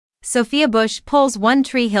Sophia Bush pulls One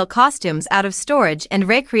Tree Hill costumes out of storage and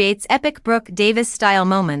recreates epic Brooke Davis-style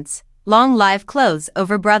moments. Long live clothes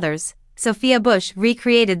over brothers. Sophia Bush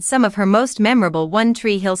recreated some of her most memorable One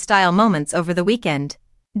Tree Hill-style moments over the weekend.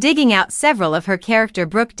 Digging out several of her character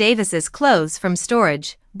Brooke Davis's clothes from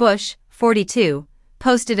storage, Bush, 42,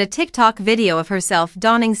 posted a TikTok video of herself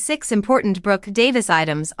donning 6 important Brooke Davis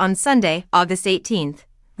items on Sunday, August 18,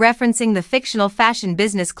 referencing the fictional fashion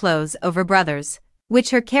business Clothes Over Brothers,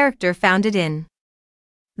 which her character founded in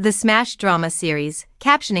the Smash drama series.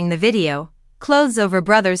 Captioning the video, Clothes Over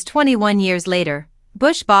Brothers. 21 years later,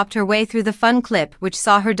 Bush bopped her way through the fun clip, which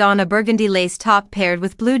saw her don a burgundy lace top paired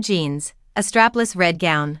with blue jeans, a strapless red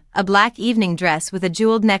gown, a black evening dress with a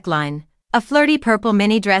jeweled neckline, a flirty purple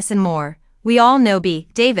mini dress and more. We all know B.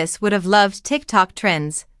 Davis would have loved TikTok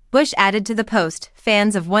trends, Bush added to the post.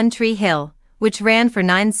 Fans of One Tree Hill, which ran for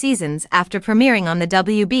 9 seasons after premiering on the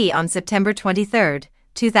WB on September 23,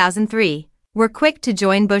 2003, were quick to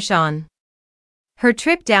join Bush on her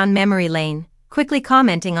trip down memory lane, quickly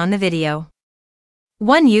commenting on the video.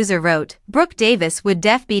 One user wrote, "Brooke Davis would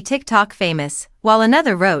def be TikTok famous," while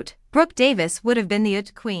another wrote, "Brooke Davis would have been the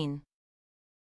UT queen."